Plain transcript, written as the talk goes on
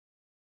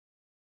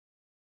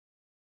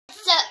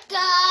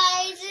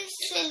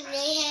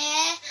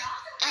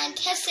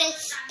to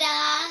sister.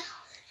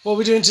 What are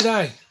we doing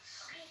today?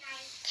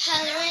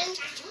 Colouring.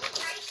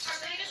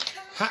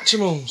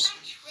 HATCHIMALS.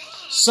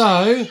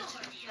 So,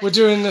 we're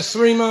doing the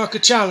 3 marker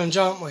challenge,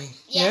 aren't we?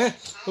 Yeah.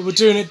 But we're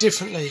doing it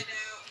differently.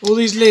 All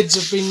these lids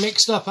have been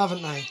mixed up,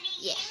 haven't they?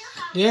 Yeah.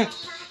 Yeah?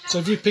 So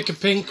if you pick a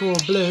pink or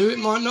a blue, it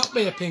might not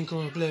be a pink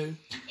or a blue.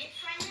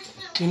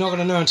 You're not going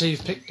to know until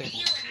you've picked it.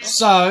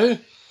 So,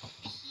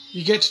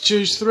 you get to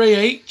choose 3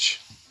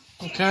 each.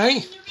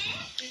 Okay?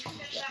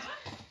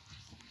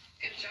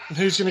 And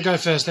who's going to go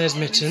first? There's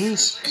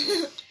Mittens.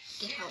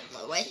 Get out of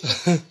my way.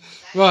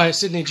 Right,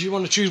 Sydney, do you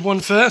want to choose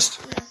one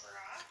first? No.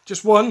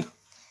 Just one?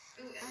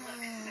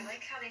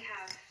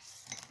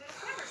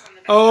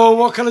 Oh,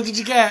 what colour did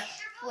you get?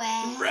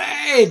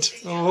 Red!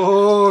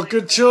 Oh,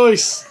 good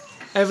choice.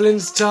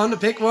 Evelyn's turn to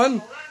pick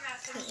one.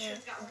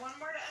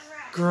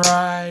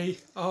 Grey.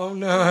 Oh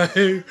no.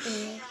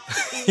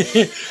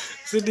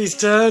 Sydney's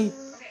turn.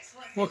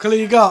 What colour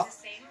you got?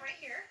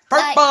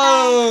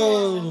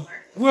 Purple!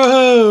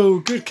 Whoa,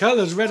 good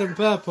colours, red and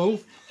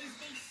purple.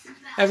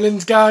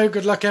 Evelyn's go.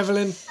 Good luck,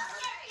 Evelyn.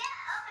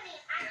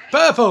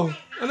 Purple!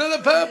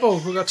 Another purple.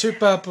 We've got 2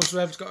 purples. So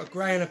Ev's got a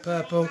grey and a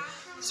purple.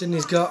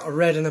 Sydney's got a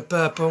red and a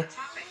purple.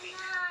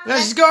 Now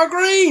she's got a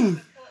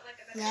green!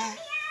 Yeah.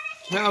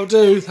 That'll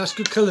do. That's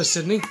good colour,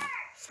 Sydney.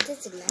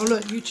 Doesn't Oh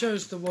look, you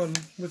chose the one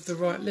with the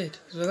right lid.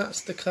 So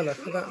that's the colour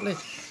for that lid.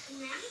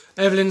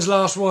 Evelyn's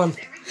last one.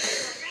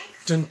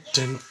 Dun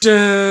dun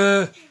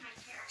dun.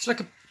 It's like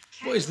a...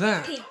 what is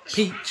that?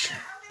 Peach.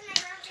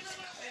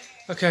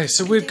 Okay,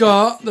 so we've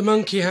got the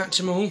monkey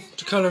Hatchimal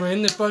to colour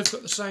in. They've both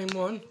got the same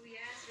one.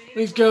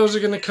 These girls are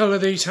going to colour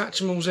these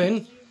Hatchimals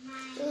in.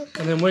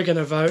 And then we're going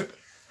to vote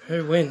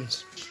who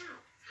wins.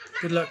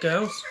 Good luck,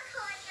 girls.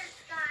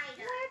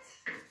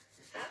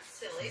 That's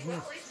silly. Well,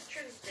 at least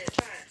Trin's did,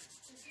 huh?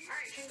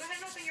 Alright, Trin, go ahead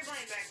and open your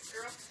blind bag,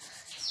 girl.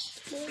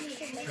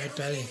 Red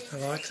belly. I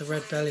like the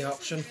red belly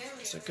option.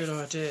 It's a good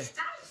idea.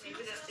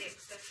 Maybe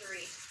that's the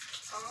 3.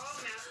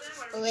 Oh, Madison,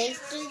 what are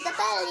Let's do the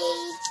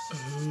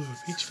belly. Ooh,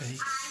 peach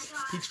face.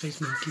 Peach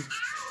face monkey.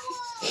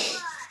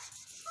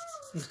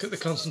 Look at the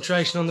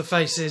concentration on the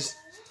faces.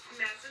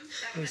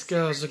 These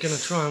girls are going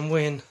to try and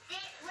win.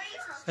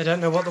 They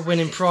don't know what the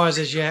winning prize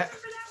is yet.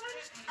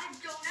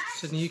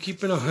 Sydney, you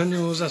keep an eye on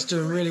yours. That's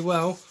doing really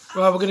well.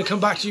 Right, we're going to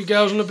come back to you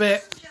girls in a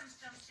bit.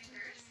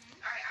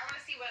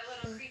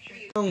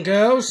 Come on,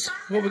 girls.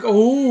 What we got?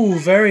 Oh,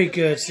 very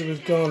good. So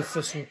we've gone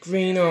for some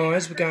green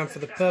eyes. We're going for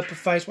the purple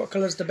face. What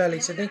colour's the belly,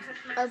 Sydney?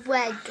 A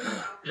red.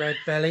 Red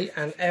belly.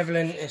 And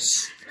Evelyn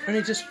is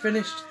only just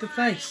finished the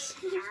face.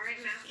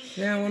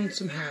 Now on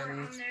some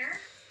hands.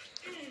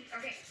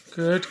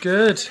 Good,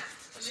 good.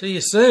 See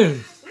you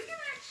soon.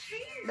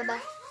 Bye-bye.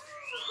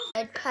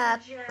 Red,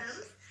 purple,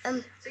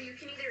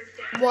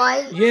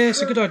 white. Yeah,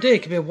 it's a good idea.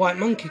 It could be a white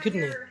monkey,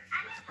 couldn't he?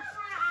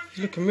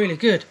 He's looking really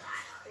good.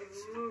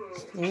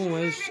 Oh,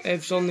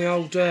 Ev's on the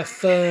old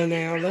fur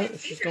now, look.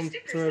 She's gone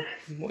for a,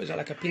 what is that,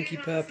 like a pinky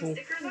purple.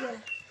 Yeah.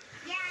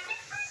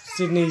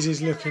 Sydney's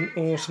is looking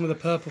awesome with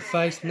the purple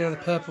face. Now the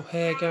purple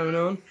hair going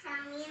on.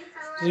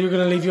 So you're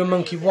going to leave your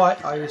monkey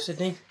white, are you,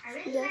 Sydney?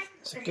 Yeah.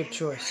 It's a good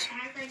choice.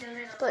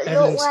 But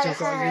Evelyn's not still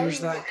got to hair. use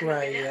that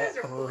grey yet.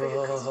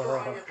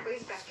 Oh,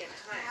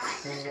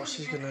 what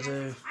she's going to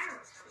do.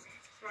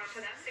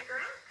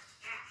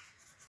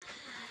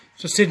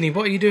 So Sydney,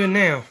 what are you doing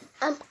now?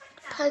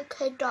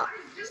 Polka dot.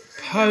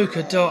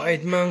 Polka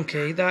dotted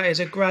monkey. That is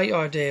a great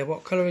idea.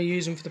 What colour are you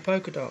using for the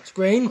polka dots?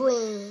 Green?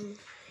 Green.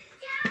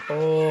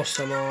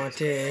 Awesome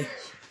idea.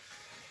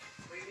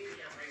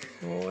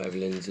 Oh,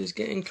 Evelyn's is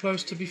getting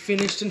close to be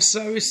finished, and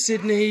so is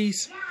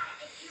Sydney's.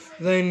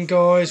 Then,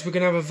 guys, we're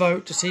going to have a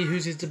vote to see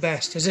whose is the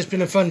best. Has this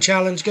been a fun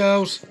challenge,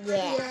 girls?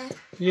 Yeah.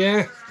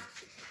 Yeah?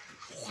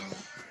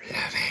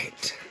 Love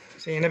it.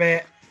 See you in a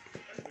bit.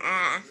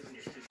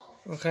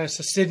 Okay,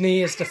 so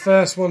Sydney is the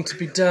first one to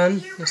be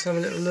done. Let's have a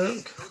little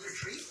look.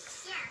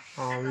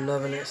 Oh, I'm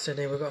loving it,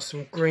 Sydney. We've got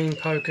some green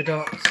polka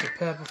dots, a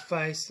purple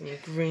face,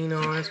 and green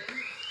eyes.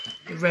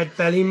 The red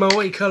belly,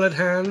 multicoloured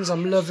hands.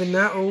 I'm loving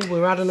that. Oh,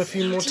 we're adding a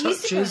few more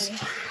touches.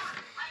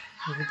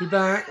 We'll be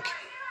back.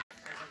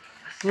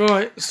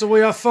 Right, so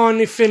we are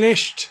finally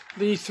finished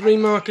the 3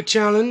 marker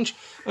challenge.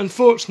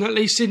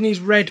 Unfortunately, Sydney's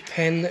red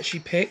pen that she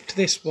picked,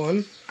 this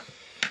one,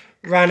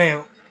 ran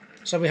out.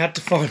 So we had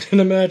to find an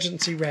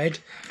emergency red,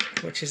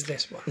 which is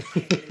this one.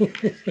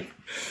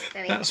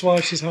 That's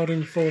why she's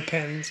holding 4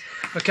 pens.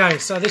 Okay,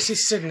 so this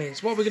is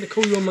Sydney's. What are we going to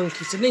call your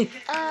monkey, Sydney?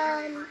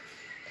 Hair.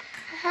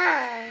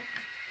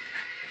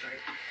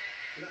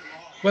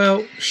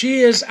 Well,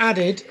 she has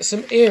added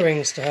some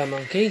earrings to her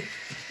monkey,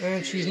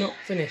 and she's not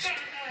finished.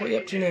 What are you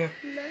up to now?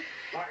 No.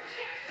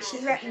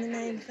 She's written the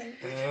name thing.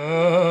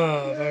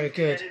 Ah, very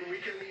good.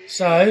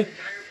 So,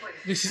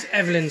 this is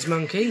Evelyn's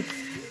monkey.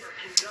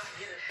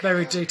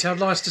 Very detailed.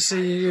 Nice to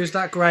see you use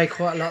that grey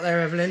quite a lot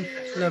there, Evelyn.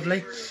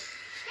 Lovely.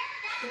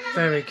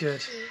 Very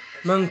good.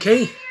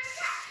 Monkey.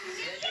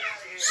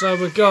 So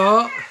we've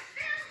got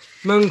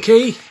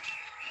monkey.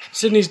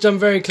 Sydney's done a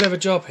very clever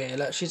job here.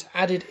 Look, she's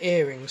added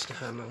earrings to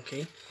her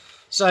monkey.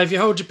 So if you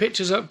hold your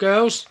pictures up,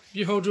 girls,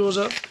 you hold yours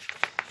up.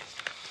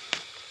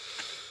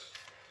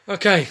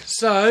 Okay,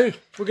 so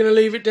we're going to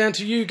leave it down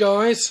to you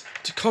guys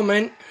to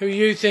comment who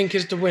you think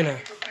is the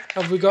winner.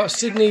 Have we got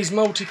Sydney's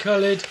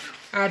multicoloured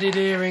added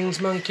earrings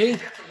monkey?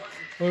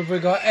 Or have we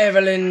got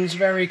Evelyn's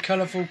very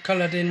colourful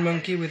coloured in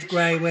monkey with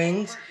grey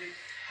wings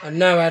and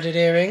no added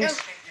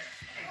earrings?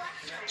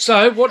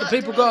 So, what do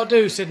people got to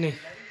do, Sydney?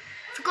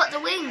 Forgot the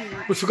wings.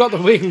 We forgot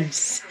the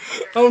wings.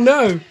 Oh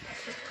no.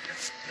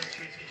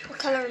 What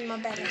colour in my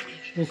belly?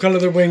 We'll colour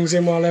the wings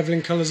in while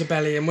Evelyn colours the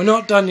belly in. We're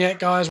not done yet,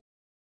 guys.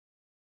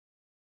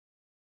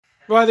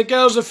 Right, the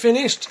girls have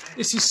finished.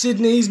 This is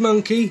Sydney's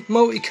monkey,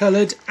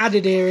 multicoloured,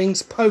 added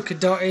earrings, polka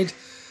dotted.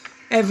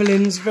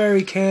 Evelyn's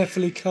very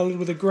carefully coloured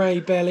with a grey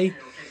belly.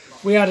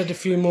 We added a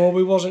few more,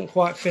 we wasn't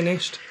quite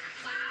finished.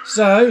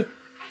 So,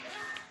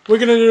 we're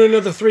going to do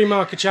another 3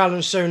 marker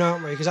challenge soon,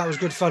 aren't we? Because that was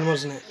good fun,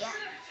 wasn't it? Yeah.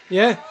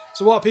 Yeah?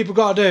 So what have people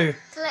got to do?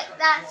 Click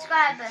that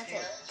subscribe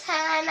button. Turn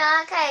on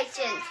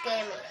notifications. Give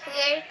me a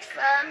huge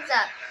thumbs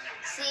up.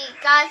 See you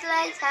guys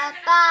later.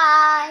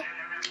 Bye.